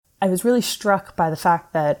I was really struck by the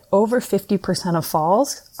fact that over 50% of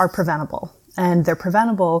falls are preventable. And they're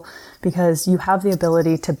preventable because you have the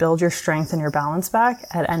ability to build your strength and your balance back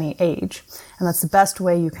at any age. And that's the best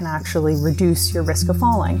way you can actually reduce your risk of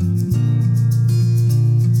falling.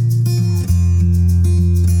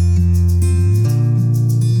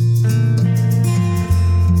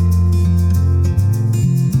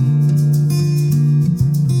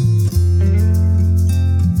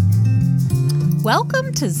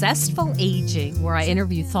 Welcome to Zestful Aging, where I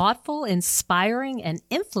interview thoughtful, inspiring, and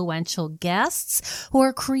influential guests who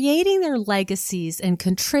are creating their legacies and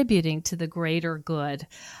contributing to the greater good.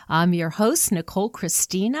 I'm your host, Nicole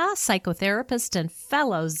Christina, psychotherapist and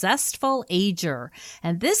fellow Zestful Ager.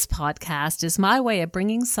 And this podcast is my way of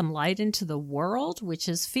bringing some light into the world, which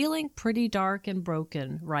is feeling pretty dark and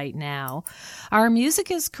broken right now. Our music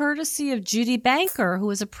is courtesy of Judy Banker, who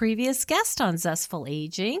was a previous guest on Zestful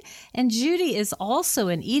Aging. And Judy is also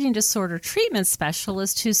an eating disorder treatment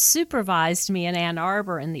specialist who supervised me in Ann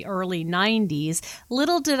Arbor in the early 90s.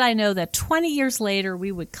 Little did I know that 20 years later,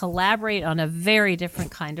 we would collaborate on a very different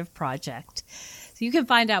kind of project. So you can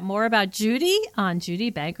find out more about Judy on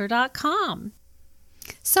judybanker.com.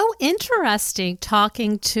 So interesting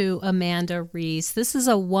talking to Amanda Rees. This is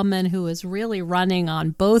a woman who is really running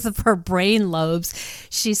on both of her brain lobes.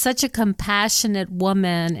 She's such a compassionate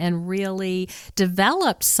woman and really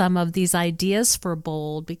developed some of these ideas for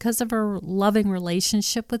Bold because of her loving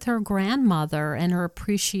relationship with her grandmother and her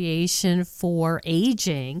appreciation for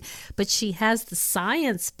aging. But she has the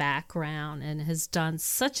science background and has done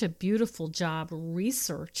such a beautiful job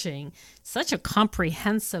researching such a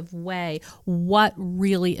comprehensive way what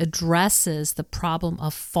really addresses the problem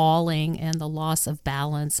of falling and the loss of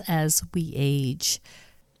balance as we age.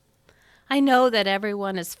 I know that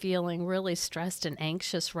everyone is feeling really stressed and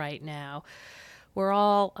anxious right now. We're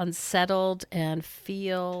all unsettled and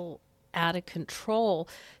feel out of control.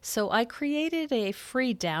 So I created a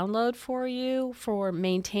free download for you for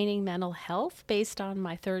maintaining mental health based on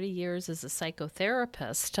my 30 years as a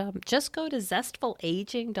psychotherapist. Just go to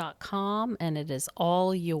zestfulaging.com and it is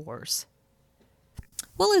all yours.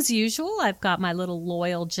 Well, as usual, I've got my little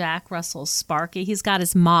loyal Jack Russell Sparky. He's got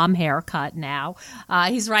his mom haircut now.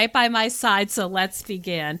 He's right by my side, so let's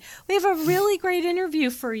begin. We have a really great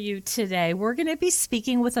interview for you today. We're going to be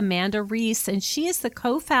speaking with Amanda Rees, and she is the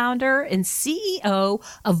co-founder and CEO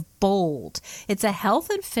of Bold. It's a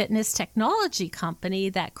health and fitness technology company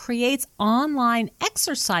that creates online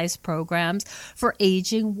exercise programs for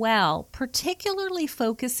aging well, particularly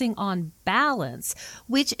focusing on balance,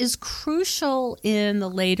 which is crucial in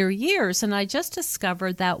the later years. And I just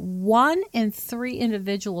discovered that 1 in 3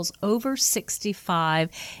 individuals over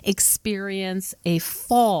 65 experience a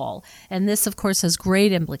fall. And this, of course, has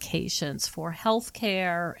great implications for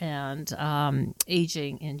healthcare and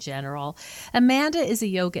aging in general. Amanda is a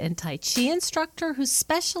yoga and Tai Chi instructor who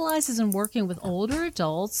specializes in working with older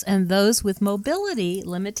adults and those with mobility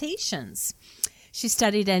limitations. She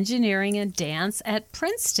studied engineering and dance at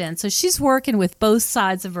Princeton, so she's working with both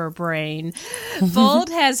sides of her brain. Bold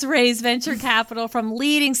has raised venture capital from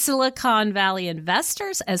leading Silicon Valley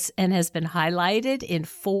investors and has been highlighted in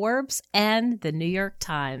Forbes and the New York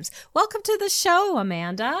Times. Welcome to the show,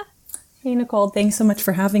 Amanda. Hey, Nicole. Thanks so much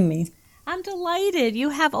for having me. I'm delighted.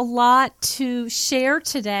 You have a lot to share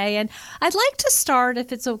today, and I'd like to start,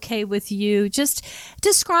 if it's okay with you, just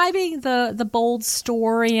describing the Bold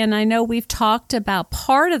story. And I know we've talked about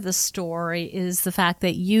part of the story is the fact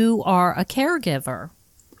that you are a caregiver.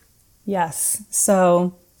 Yes.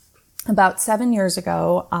 So about 7 years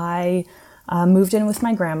ago, I moved in with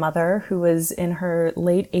my grandmother, who was in her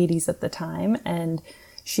late 80s at the time, and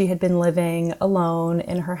she had been living alone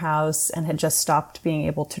in her house and had just stopped being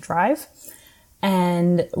able to drive.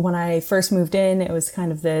 And when I first moved in, it was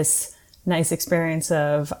kind of this nice experience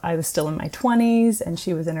of I was still in my 20s and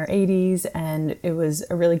she was in her 80s. And it was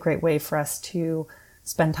a really great way for us to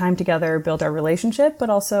spend time together, build our relationship,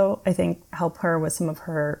 but also I think help her with some of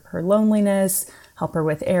her loneliness, help her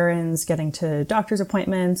with errands, getting to doctor's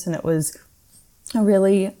appointments. And it was a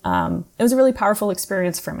really powerful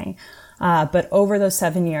experience for me. But over those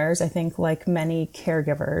 7 years, I think like many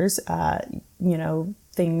caregivers,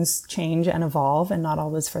 things change and evolve and not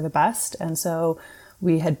always for the best. And so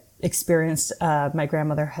we had experienced, my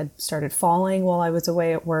grandmother had started falling while I was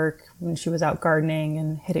away at work when she was out gardening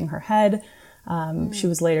and hitting her head. She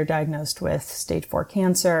was later diagnosed with stage 4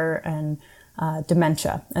 cancer and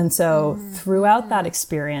dementia. And so throughout that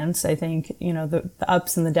experience, I think, the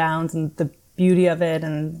ups and the downs and the beauty of it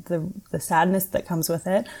and the sadness that comes with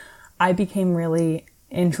it, I became really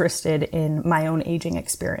interested in my own aging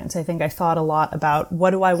experience. I think I thought a lot about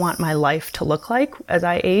what do I want my life to look like as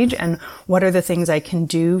I age, and what are the things I can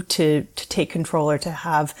do to take control or to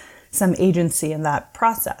have some agency in that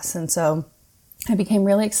process. And so I became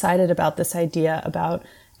really excited about this idea about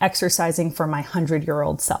exercising for my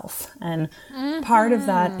 100-year-old self. And part of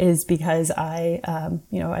that is because I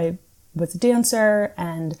was a dancer,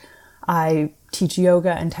 and I teach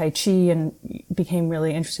yoga and Tai Chi, and became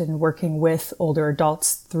really interested in working with older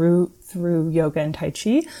adults through yoga and Tai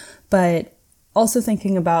Chi. But also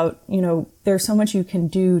thinking about, there's so much you can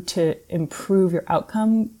do to improve your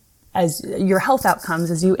outcome as your health outcomes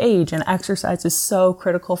as you age, and exercise is so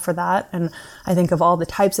critical for that. And I think of all the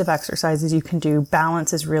types of exercises you can do,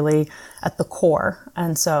 balance is really at the core.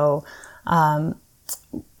 And so,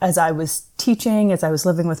 as I was teaching, as I was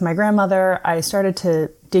living with my grandmother, I started to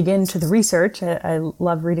dig into the research. I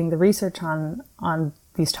love reading the research on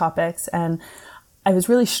these topics. And I was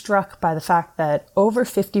really struck by the fact that over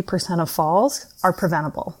 50% of falls are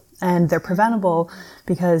preventable. And they're preventable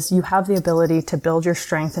because you have the ability to build your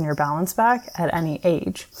strength and your balance back at any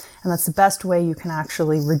age. And that's the best way you can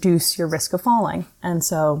actually reduce your risk of falling. And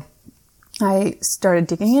so I started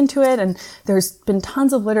digging into it, and there's been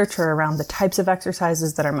tons of literature around the types of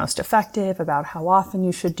exercises that are most effective, about how often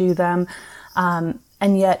you should do them.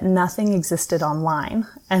 And yet nothing existed online.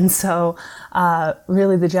 And so,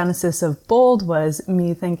 really the genesis of Bold was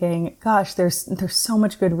me thinking, gosh, there's so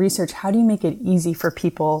much good research. How do you make it easy for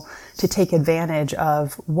people to take advantage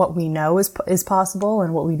of what we know is possible,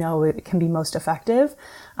 and what we know it can be most effective,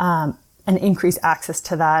 and increase access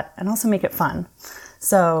to that, and also make it fun.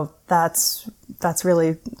 So that's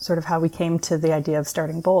really sort of how we came to the idea of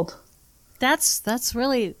starting Bold. That's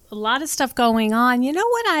really a lot of stuff going on. You know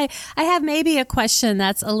what? I have maybe a question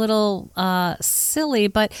that's a little silly,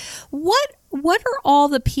 but what are all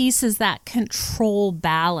the pieces that control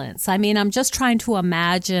balance? I mean, I'm just trying to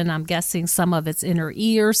imagine. I'm guessing some of it's inner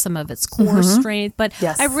ear, some of it's core strength, but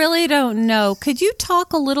yes. I really don't know. Could you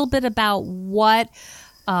talk a little bit about what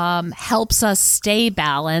helps us stay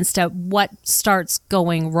balanced, at what starts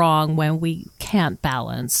going wrong when we can't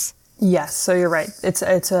balance? Yes, so you're right.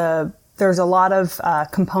 There's a lot of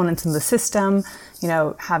components in the system.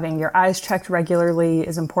 Having your eyes checked regularly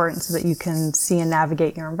is important so that you can see and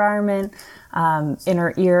navigate your environment.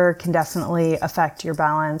 Inner ear can definitely affect your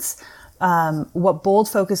balance. What Bold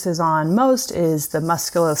focuses on most is the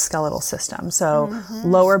musculoskeletal system. So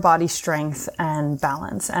lower body strength and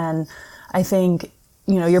balance. And I think,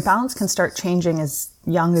 your balance can start changing as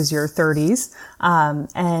young as your 30s.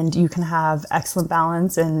 And you can have excellent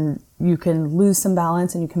balance, and you can lose some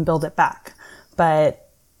balance, and you can build it back. But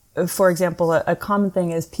for example, a common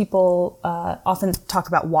thing is people often talk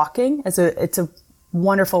about walking it's a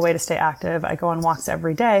wonderful way to stay active. I go on walks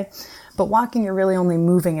every day, but walking, you're really only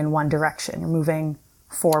moving in one direction. You're moving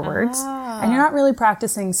forwards, and you're not really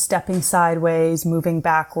practicing stepping sideways, moving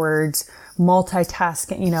backwards,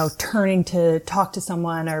 multitasking, turning to talk to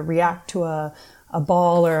someone or react to a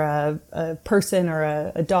ball or a person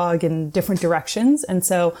or a dog in different directions. And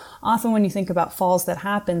so often when you think about falls that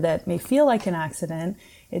happen that may feel like an accident,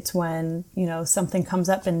 it's when, something comes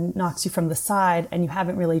up and knocks you from the side, and you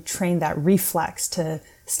haven't really trained that reflex to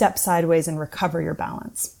step sideways and recover your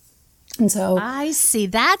balance. And so I see.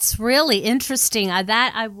 That's really interesting.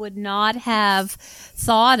 That I would not have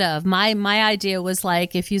thought of. My idea was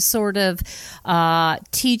like, if you sort of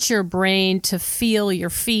teach your brain to feel your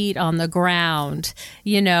feet on the ground,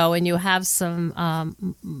 and you have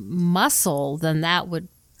some muscle, then that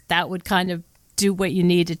would kind of do what you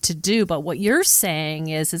needed to do. But what you're saying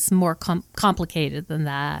is it's more complicated than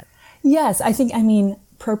that. Yes, I think,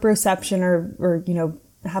 proprioception or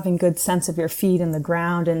having good sense of your feet in the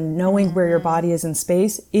ground and knowing where your body is in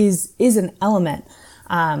space is an element.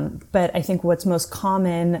 But I think what's most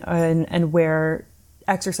common and where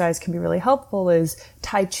exercise can be really helpful is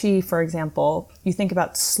Tai Chi, for example. You think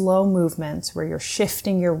about slow movements where you're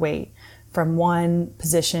shifting your weight from one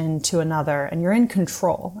position to another, and you're in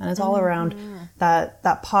control. And it's all around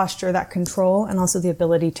that posture, that control, and also the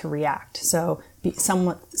ability to react. So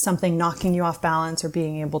something knocking you off balance, or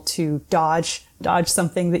being able to dodge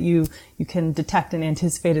something that you can detect and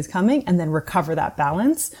anticipate is coming, and then recover that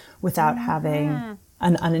balance without having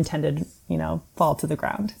an unintended, fall to the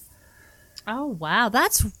ground. Oh, wow.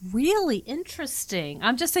 That's really interesting.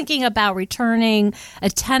 I'm just thinking about returning a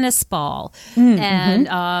tennis ball and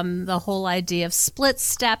the whole idea of split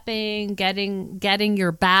stepping, getting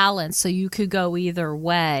your balance so you could go either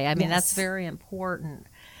way. I mean, That's very important.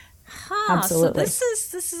 Absolutely. So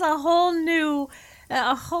this is a whole new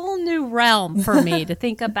a whole new realm for me to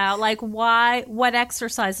think about, like what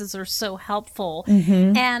exercises are so helpful.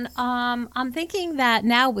 And I'm thinking that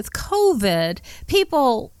now with COVID,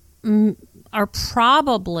 people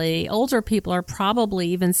older people are probably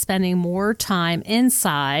even spending more time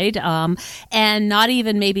inside and not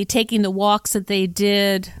even maybe taking the walks that they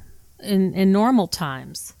did in normal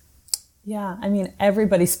times. Yeah, I mean,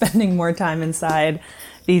 everybody's spending more time inside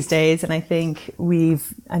these days, and I think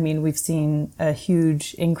we've seen a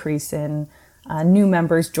huge increase in new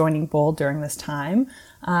members joining Bold during this time.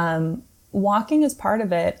 Walking is part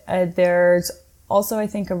of it. There's also, I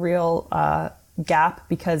think, a real gap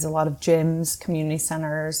because a lot of gyms, community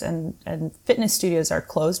centers, and fitness studios are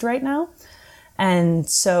closed right now. And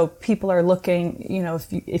so people are looking,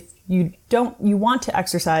 if you want to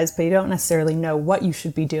exercise, but you don't necessarily know what you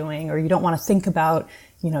should be doing, or you don't want to think about,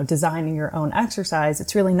 designing your own exercise,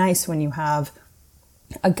 it's really nice when you have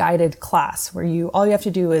a guided class where all you have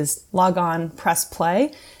to do is log on, press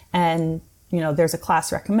play, and, there's a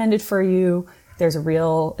class recommended for you. There's a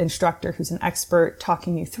real instructor who's an expert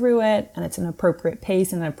talking you through it, and it's an appropriate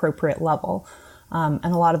pace and an appropriate level. And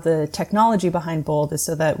a lot of the technology behind Bold is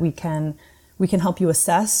so that we can help you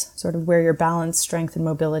assess sort of where your balance, strength, and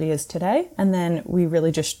mobility is today. And then we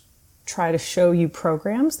really just try to show you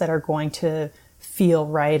programs that are going to feel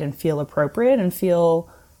right and feel appropriate and feel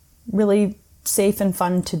really safe and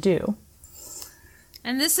fun to do.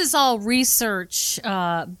 And this is all research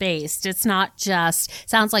based. It's not just,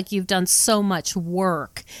 sounds like you've done so much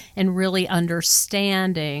work in really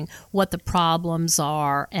understanding what the problems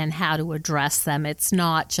are and how to address them. It's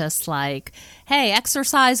not just like, hey,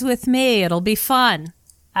 exercise with me, it'll be fun.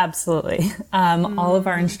 Absolutely. All of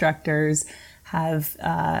our instructors have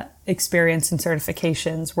experience and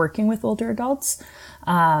certifications working with older adults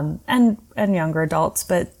and younger adults,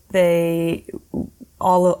 but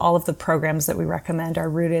all of the programs that we recommend are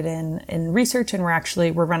rooted in research, and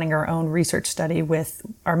we're running our own research study with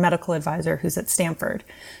our medical advisor who's at Stanford.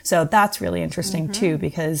 So that's really interesting too,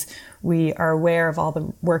 because we are aware of all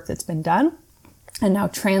the work that's been done and now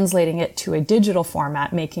translating it to a digital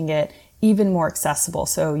format, making it even more accessible.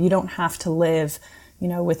 So you don't have to live,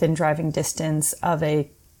 within driving distance of a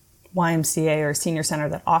YMCA or senior center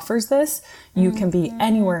that offers this. You can be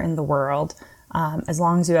anywhere in the world. As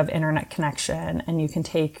long as you have internet connection, and you can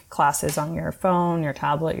take classes on your phone, your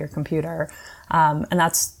tablet, your computer. And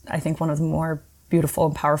that's, I think, one of the more beautiful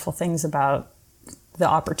and powerful things about the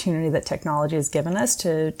opportunity that technology has given us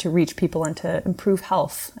to reach people and to improve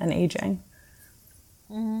health and aging.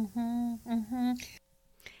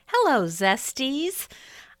 Hello, Zesties.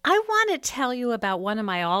 I want to tell you about one of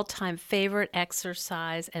my all-time favorite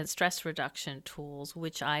exercise and stress reduction tools,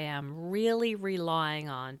 which I am really relying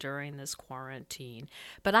on during this quarantine.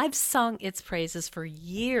 But I've sung its praises for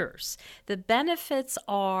years. The benefits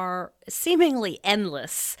are seemingly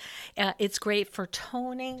endless. It's great for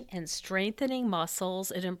toning and strengthening muscles.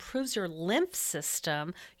 It improves your lymph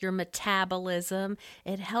system, your metabolism.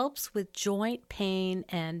 It helps with joint pain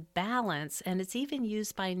and balance. And it's even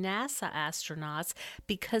used by NASA astronauts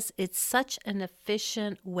because it's such an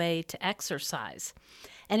efficient way to exercise.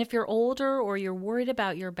 And if you're older or you're worried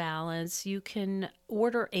about your balance, you can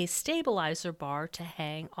order a stabilizer bar to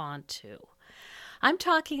hang on to. I'm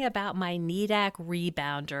talking about my NEDAC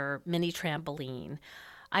Rebounder mini trampoline.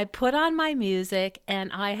 I put on my music and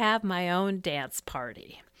I have my own dance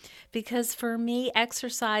party. Because for me,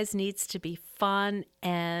 exercise needs to be fun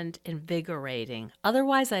and invigorating.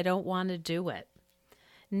 Otherwise, I don't want to do it.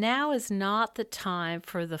 Now is not the time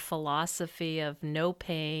for the philosophy of no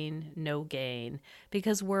pain, no gain,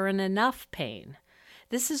 because we're in enough pain.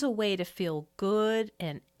 This is a way to feel good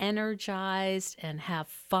and energized and have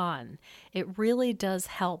fun. It really does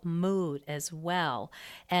help mood as well.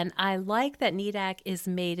 And I like that NEDAC is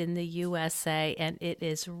made in the USA and it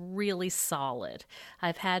is really solid.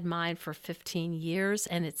 I've had mine for 15 years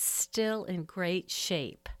and it's still in great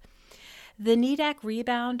shape. The NEDAC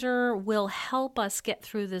Rebounder will help us get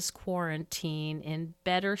through this quarantine in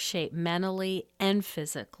better shape mentally and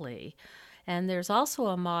physically. And there's also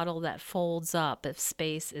a model that folds up if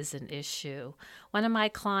space is an issue. One of my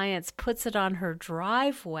clients puts it on her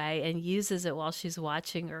driveway and uses it while she's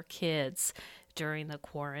watching her kids during the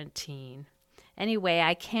quarantine. Anyway,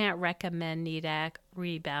 I can't recommend NEDAC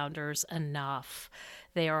Rebounders enough.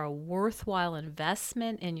 They are a worthwhile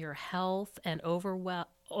investment in your health and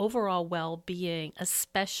overall well-being,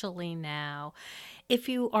 especially now. If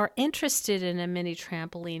you are interested in a mini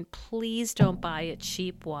trampoline, please don't buy a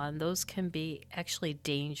cheap one. Those can be actually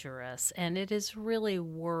dangerous, and it is really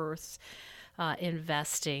worth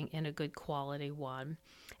investing in a good quality one.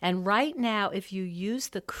 And right now, if you use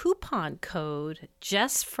the coupon code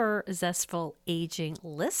just for Zestful Aging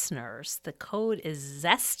listeners, the code is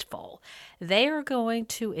Zestful. They are going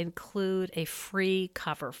to include a free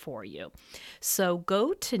cover for you. So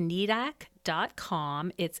go to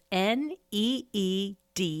needak.com. It's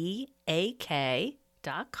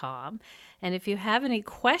NEEDAK.com. And if you have any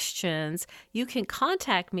questions, you can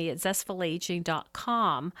contact me at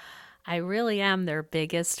zestfulaging.com. I really am their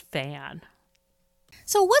biggest fan.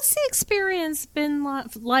 So what's the experience been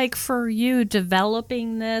like for you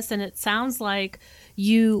developing this? And it sounds like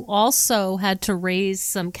you also had to raise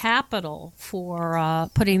some capital for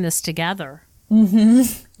putting this together. Mm-hmm.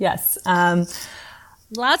 Yes.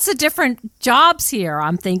 Lots of different jobs here,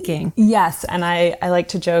 I'm thinking. Yes, and I like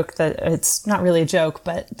to joke that it's not really a joke,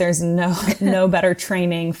 but there's no better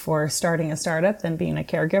training for starting a startup than being a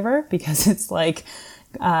caregiver, because it's like,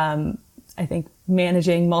 I think,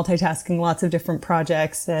 managing, multitasking lots of different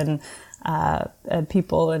projects and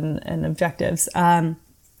people and objectives. I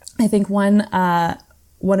think one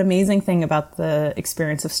amazing thing about the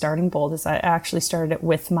experience of starting Bold is I actually started it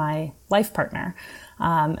with my life partner.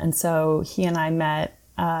 And so he and I met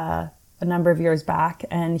a number of years back,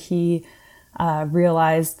 and he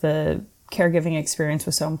realized the caregiving experience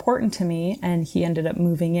was so important to me, and he ended up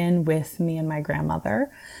moving in with me and my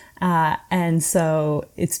grandmother. And so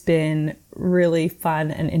it's been really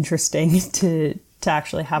fun and interesting to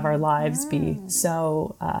actually have our lives be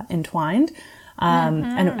so entwined.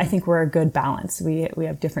 And I think we're a good balance. We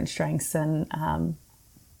have different strengths, and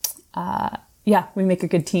we make a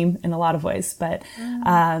good team in a lot of ways. But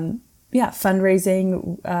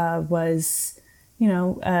fundraising was,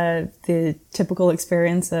 the typical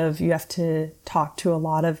experience of you have to talk to a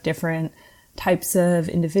lot of different types of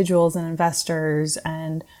individuals and investors.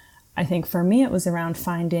 And I think for me, it was around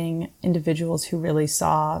finding individuals who really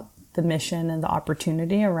saw the mission and the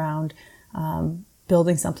opportunity around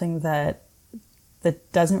building something that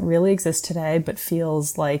doesn't really exist today, but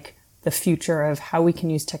feels like the future of how we can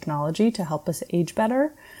use technology to help us age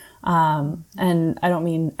better. And I don't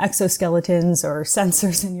mean exoskeletons or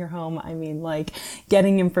sensors in your home. I mean like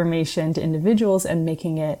getting information to individuals and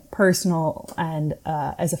making it personal and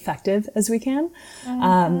as effective as we can.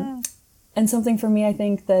 And something for me, I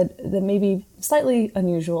think that may be slightly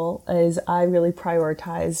unusual is I really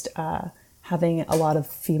prioritized having a lot of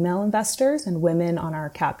female investors and women on our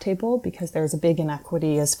cap table, because there's a big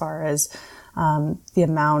inequity as far as the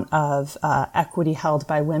amount of equity held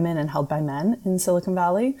by women and held by men in Silicon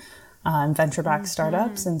Valley and venture-backed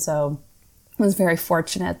startups. And so I was very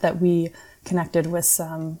fortunate that we connected with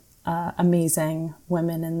some amazing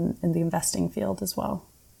women in the investing field as well.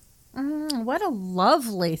 What a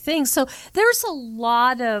lovely thing. So there's a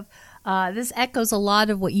lot of, this echoes a lot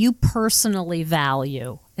of what you personally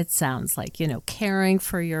value. It sounds like, caring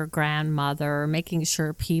for your grandmother, making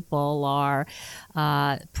sure people are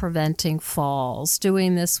preventing falls,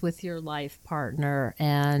 doing this with your life partner,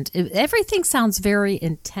 and everything sounds very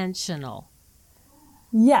intentional.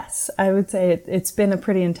 Yes, I would say it's been a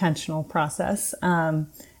pretty intentional process, and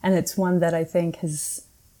it's one that I think it's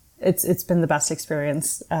been the best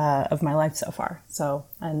experience of my life so far. So,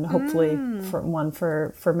 and hopefully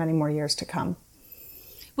for many more years to come.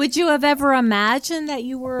 Would you have ever imagined that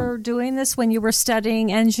you were doing this when you were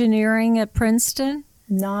studying engineering at Princeton?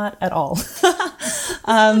 Not at all.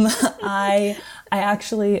 I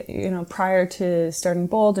actually, prior to starting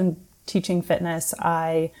Bold and teaching fitness,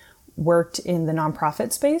 I worked in the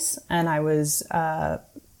nonprofit space, and I was a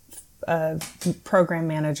program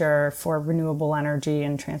manager for renewable energy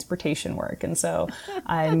and transportation work. And so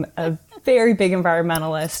I'm a very big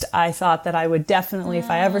environmentalist. I thought that I would definitely, if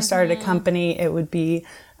I ever started a company, it would be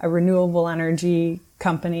a renewable energy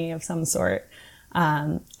company of some sort.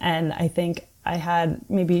 And I think I had,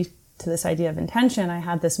 maybe to this idea of intention, I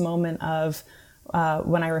had this moment of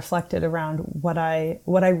when I reflected around what I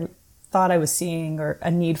thought I was seeing or a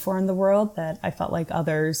need for in the world that I felt like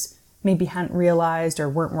others maybe hadn't realized or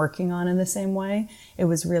weren't working on in the same way. It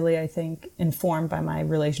was really, I think, informed by my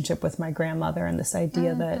relationship with my grandmother and this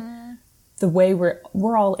idea that the way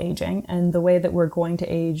we're all aging, and the way that we're going to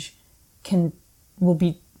age will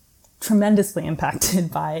be tremendously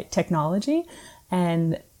impacted by technology.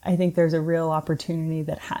 And I think there's a real opportunity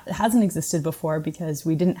that hasn't existed before, because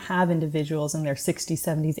we didn't have individuals in their 60s,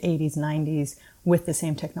 70s, 80s, 90s with the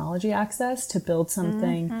same technology access to build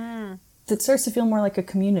something that starts to feel more like a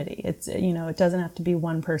community. It's, it doesn't have to be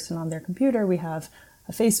one person on their computer. We have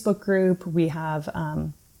a Facebook group. We have,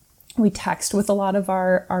 we text with a lot of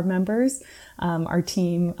our members. Our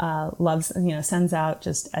team loves, sends out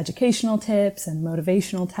just educational tips and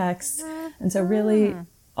motivational texts. And so really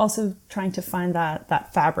also trying to find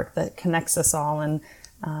that fabric that connects us all and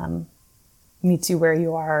meets you where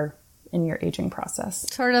you are in your aging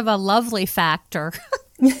process. Sort of a lovely factor.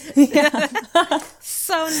 Yeah.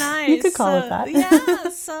 So nice. You could call it that. Yeah,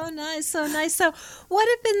 so nice, so nice. So what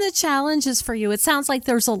have been the challenges for you? It sounds like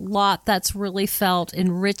there's a lot that's really felt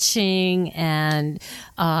enriching and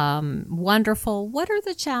wonderful. What are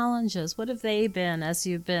the challenges? What have they been as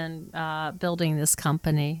you've been building this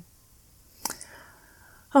company?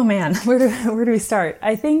 Oh man, where do we start?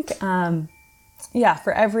 I think,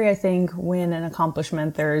 for every, I think, win and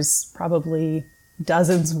accomplishment, there's probably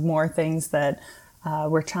dozens more things that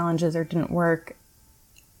were challenges or didn't work.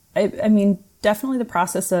 I mean, definitely the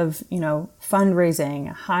process of,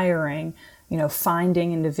 fundraising, hiring,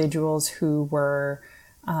 finding individuals who were,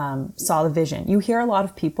 saw the vision. You hear a lot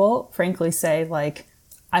of people, frankly, say, like,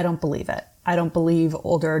 I don't believe it. I don't believe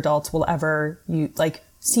older adults will ever like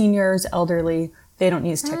seniors, elderly, they don't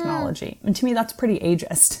use technology. And to me, that's pretty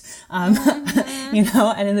ageist. And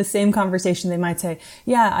in the same conversation, they might say,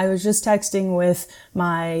 yeah, I was just texting with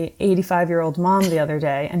my 85-year-old mom the other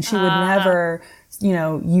day, and she would never,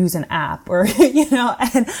 use an app or,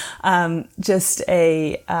 and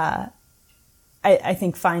I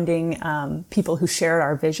think finding people who shared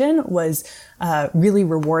our vision was really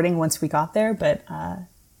rewarding once we got there, but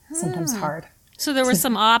sometimes hard. So there were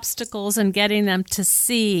some obstacles in getting them to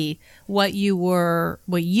see what you were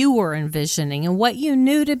envisioning and what you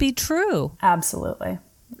knew to be true. Absolutely.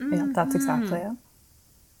 Yeah, that's exactly it.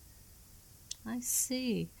 I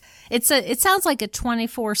see. It sounds like a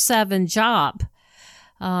 24/7 job.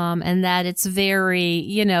 And that it's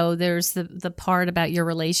very, there's the part about your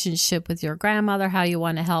relationship with your grandmother, how you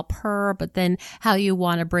want to help her, but then how you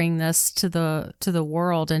want to bring this to the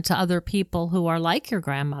world and to other people who are like your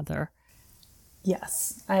grandmother.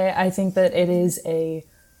 Yes, I think that it is a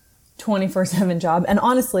 24/7 job. And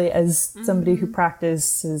honestly, as somebody who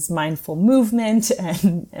practices mindful movement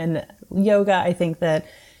and yoga, I think that,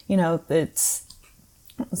 it's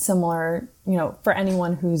similar, for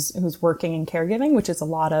anyone who's working in caregiving, which is a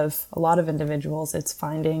lot of individuals. It's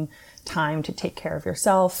finding time to take care of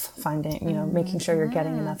yourself, finding, making sure you're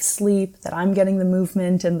getting enough sleep, that I'm getting the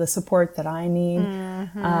movement and the support that I need.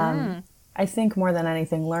 I think more than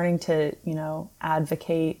anything, learning to,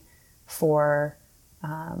 advocate for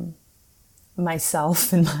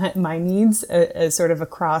myself and my needs as sort of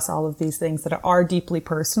across all of these things that are deeply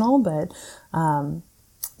personal, but,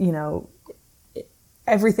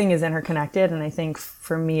 everything is interconnected. And I think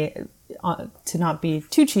for me, to not be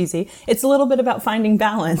too cheesy, it's a little bit about finding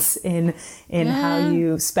balance in how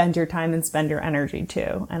you spend your time and spend your energy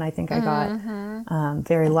too. And I think I got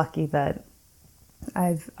very lucky that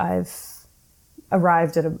I've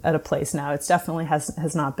arrived at a place now. It's definitely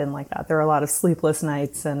has not been like that. There are a lot of sleepless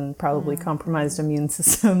nights and probably compromised immune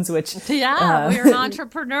systems, which well, you're an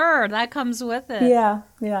entrepreneur. That comes with it. Yeah.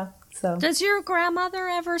 So does your grandmother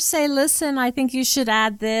ever say, listen, I think you should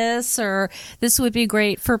add this, or this would be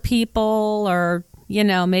great for people, or,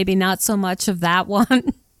 maybe not so much of that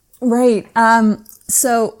one? Right.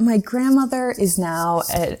 So my grandmother is now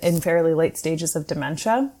in fairly late stages of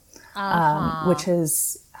dementia, which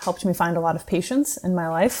has helped me find a lot of patience in my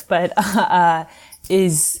life, but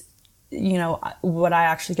is, what I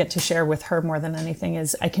actually get to share with her more than anything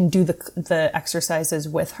is I can do the exercises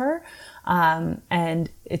with her. And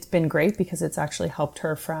it's been great because it's actually helped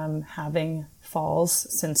her from having falls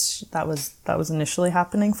since that was initially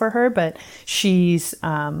happening for her. But she's,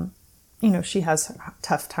 she has a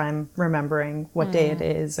tough time remembering what day it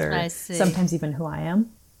is, or sometimes even who I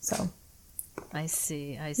am. So I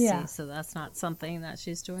see. Yeah. So that's not something that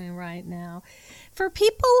she's doing right now. For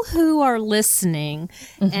people who are listening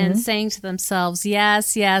and saying to themselves,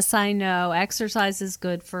 yes, I know exercise is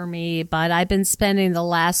good for me, but I've been spending the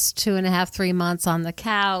last 2.5-3 months on the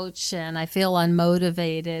couch and I feel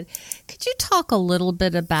unmotivated. Could you talk a little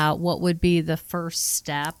bit about what would be the first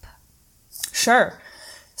step? Sure.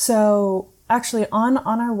 So actually on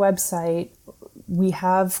our website, we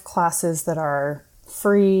have classes that are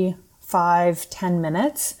free, 5-10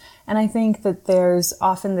 minutes. And I think that there's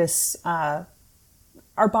often this, our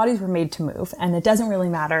bodies were made to move, and it doesn't really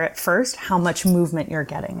matter at first how much movement you're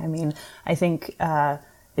getting. I mean, I think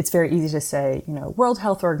it's very easy to say, World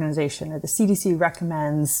Health Organization or the CDC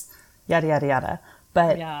recommends yada, yada, yada.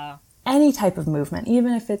 But any type of movement,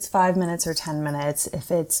 even if it's 5 minutes or 10 minutes,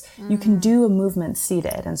 if it's, you can do a movement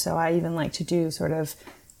seated. And so I even like to do sort of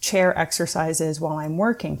chair exercises while I'm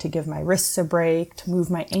working to give my wrists a break, to move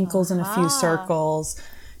my ankles in a few circles,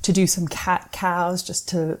 to do some cat-cows just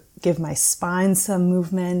to give my spine some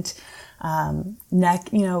movement. Neck,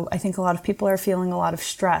 I think a lot of people are feeling a lot of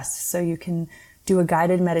stress. So you can do a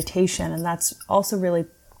guided meditation. And that's also really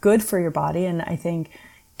good for your body. And I think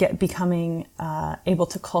becoming able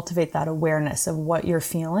to cultivate that awareness of what you're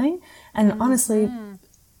feeling. And honestly,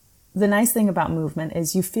 the nice thing about movement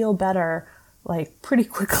is you feel better like pretty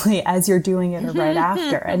quickly as you're doing it or right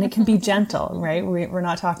after. And it can be gentle, right? We're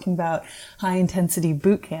not talking about high intensity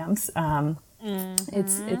boot camps.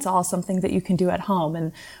 It's all something that you can do at home.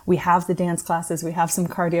 And we have the dance classes, we have some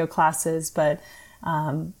cardio classes, but,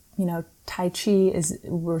 Tai Chi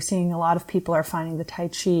we're seeing a lot of people are finding the Tai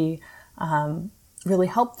Chi, really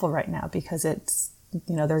helpful right now because it's,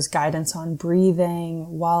 there's guidance on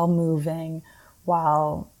breathing while moving,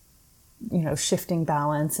 while, shifting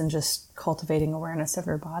balance and just cultivating awareness of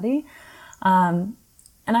your body. And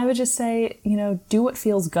I would just say, do what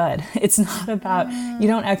feels good. It's not about, you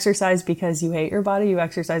don't exercise because you hate your body. You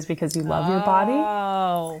exercise because you love your body.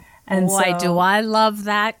 Oh, and boy, do I love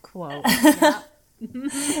that quote. Yeah.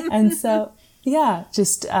 And so, yeah,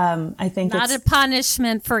 just, I think not it's a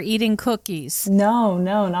punishment for eating cookies. No,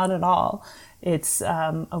 not at all. It's,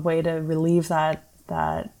 a way to relieve that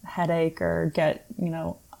headache or get,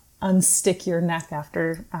 unstick your neck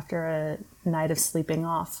after a night of sleeping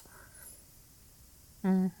off.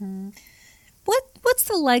 Mm-hmm. What's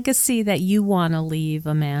the legacy that you want to leave,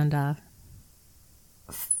 Amanda?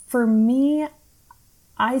 For me,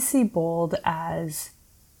 I see Bold as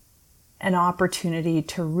an opportunity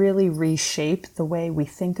to really reshape the way we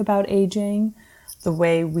think about aging, the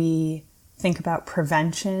way we think about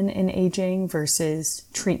prevention in aging versus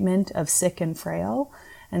treatment of sick and frail.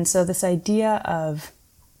 And so this idea of,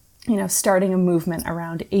 starting a movement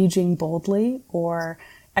around aging boldly or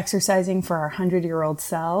exercising for our 100-year-old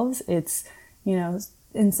selves, it's,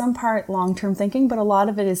 in some part long-term thinking, but a lot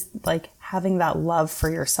of it is like having that love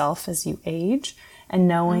for yourself as you age and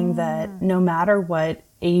knowing that no matter what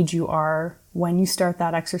age you are when you start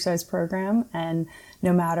that exercise program, and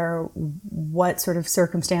no matter what sort of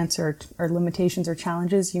circumstance or limitations or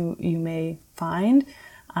challenges you may find,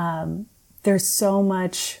 there's so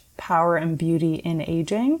much power and beauty in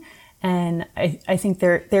aging. And I think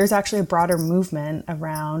there's actually a broader movement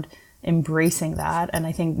around embracing that. And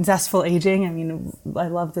I think Zestful Aging, I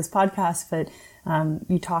love this podcast, but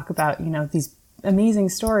you talk about, these amazing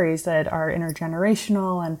stories that are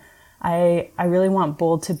intergenerational. And I really want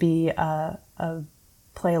Bold to be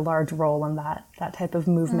play a large role in that type of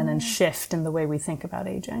movement and shift in the way we think about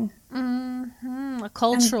aging. A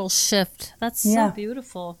cultural shift. That's so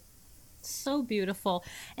beautiful. So beautiful.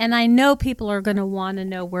 And I know people are going to want to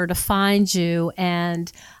know where to find you.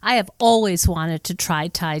 And I have always wanted to try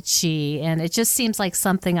Tai Chi, and it just seems like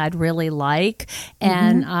something I'd really like.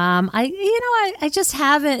 And I just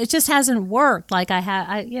haven't. It just hasn't worked. Like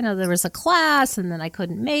there was a class, and then I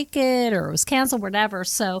couldn't make it, or it was canceled, whatever.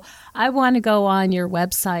 So I want to go on your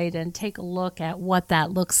website and take a look at what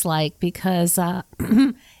that looks like, because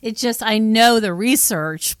it just, I know the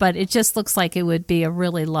research, but it just looks like it would be a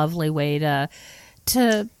really lovely way to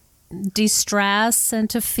de-stress and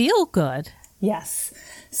to feel good. Yes.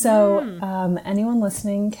 So anyone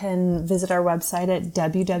listening can visit our website at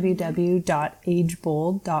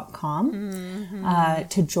www.agebold.com.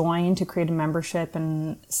 To join, to create a membership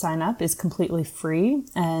and sign up is completely free.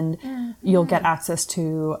 And you'll get access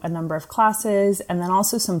to a number of classes and then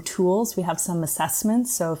also some tools. We have some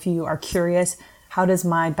assessments. So if you are curious, how does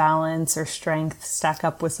my balance or strength stack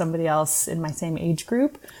up with somebody else in my same age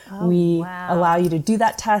group? We allow you to do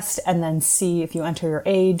that test and then see if you enter your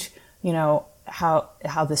age,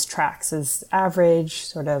 how this tracks as average,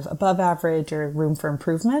 sort of above average, or room for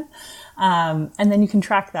improvement. And then you can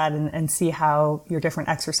track that and see how your different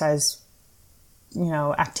exercise,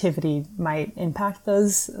 activity might impact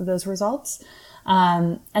those results.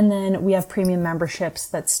 And then we have premium memberships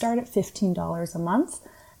that start at $15 a month.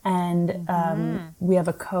 And we have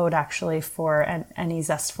a code actually for any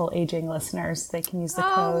Zestful Aging listeners. They can use the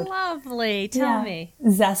code. Oh, lovely. Tell me.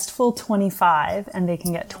 Zestful25, and they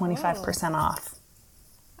can get 25% off.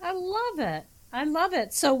 I love it. I love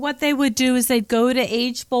it. So what they would do is they'd go to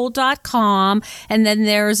agebold.com, and then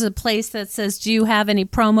there's a place that says, do you have any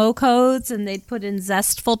promo codes? And they'd put in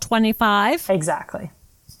Zestful25. Exactly.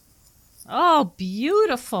 Oh,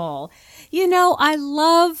 beautiful. I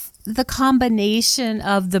love the combination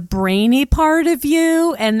of the brainy part of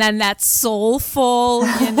you and then that soulful,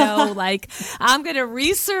 like, I'm going to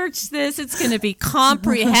research this. It's going to be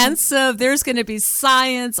comprehensive. There's going to be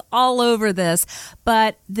science all over this.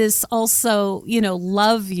 But this also,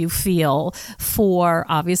 love you feel for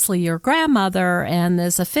obviously your grandmother, and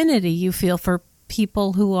this affinity you feel for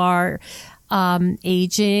people who are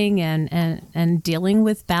aging and dealing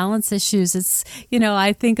with balance issues. It's,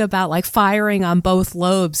 I think about like firing on both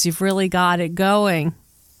lobes. You've really got it going.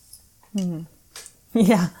 Mm-hmm.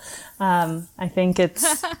 Yeah. I think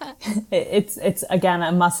it's again,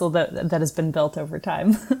 a muscle that has been built over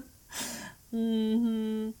time.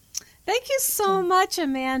 Mm-hmm. Thank you so much,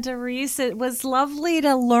 Amanda Rees. It was lovely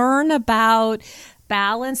to learn about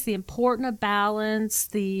balance, the importance of balance,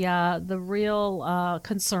 the real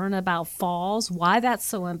concern about falls, why that's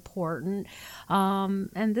so important.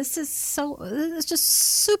 And this is just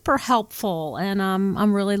super helpful. And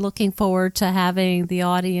I'm really looking forward to having the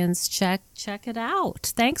audience check it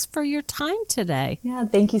out. Thanks for your time today. Yeah,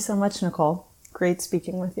 thank you so much, Nicole. Great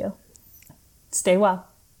speaking with you. Stay well.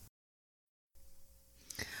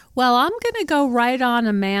 Well, I'm going to go right on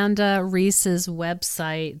Amanda Rees's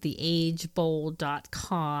website,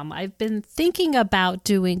 theagebold.com. I've been thinking about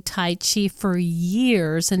doing Tai Chi for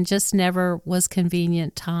years and just never was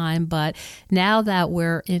convenient time. But now that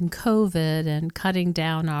we're in COVID and cutting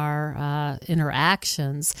down our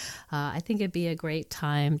interactions, I think it'd be a great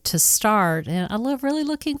time to start. And I'm really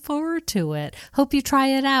looking forward to it. Hope you try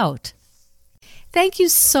it out. Thank you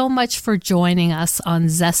so much for joining us on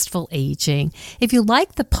Zestful Aging. If you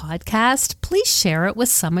like the podcast, please share it with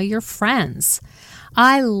some of your friends.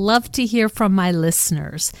 I love to hear from my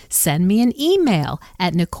listeners. Send me an email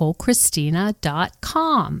at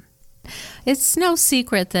NicoleChristina.com. It's no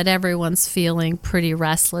secret that everyone's feeling pretty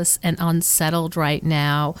restless and unsettled right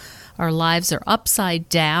now. Our lives are upside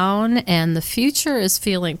down and the future is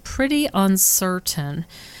feeling pretty uncertain.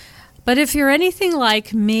 But if you're anything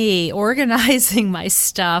like me, organizing my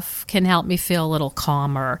stuff can help me feel a little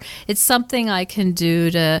calmer. It's something I can do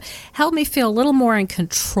to help me feel a little more in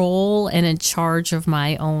control and in charge of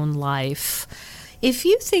my own life. If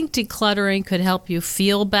you think decluttering could help you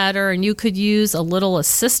feel better and you could use a little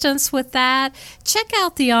assistance with that, check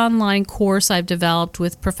out the online course I've developed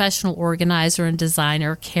with professional organizer and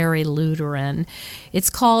designer Carrie Luderin. It's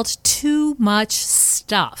called Too Much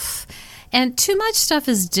Stuff. And Too Much Stuff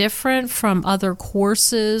is different from other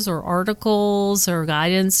courses or articles or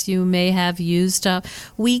guidance you may have used up.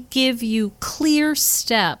 We give you clear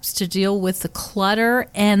steps to deal with the clutter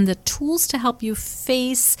and the tools to help you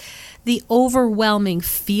face the overwhelming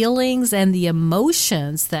feelings and the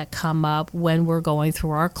emotions that come up when we're going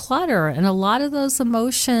through our clutter. And a lot of those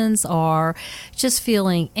emotions are just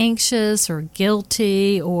feeling anxious or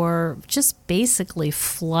guilty or just basically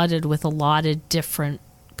flooded with a lot of different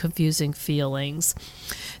confusing feelings.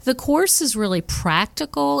 The course is really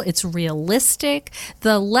practical. It's realistic.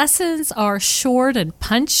 The lessons are short and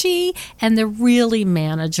punchy, and they're really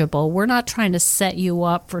manageable. We're not trying to set you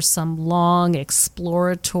up for some long,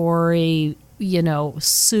 exploratory,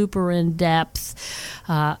 super in-depth,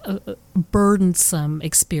 burdensome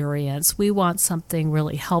experience. We want something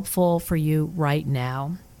really helpful for you right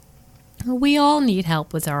now. We all need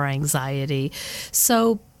help with our anxiety.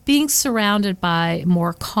 So being surrounded by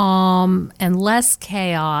more calm and less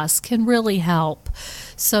chaos can really help.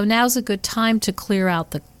 So now's a good time to clear out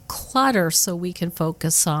the clutter so we can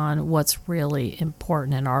focus on what's really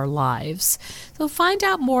important in our lives. So find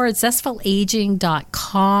out more at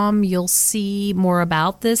zestfulaging.com. You'll see more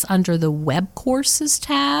about this under the web courses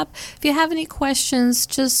tab. If you have any questions,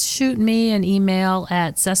 just shoot me an email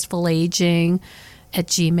at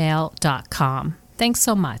zestfulaging@gmail.com. Thanks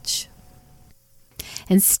so much.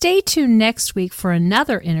 And stay tuned next week for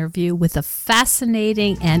another interview with a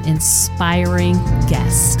fascinating and inspiring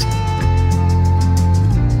guest.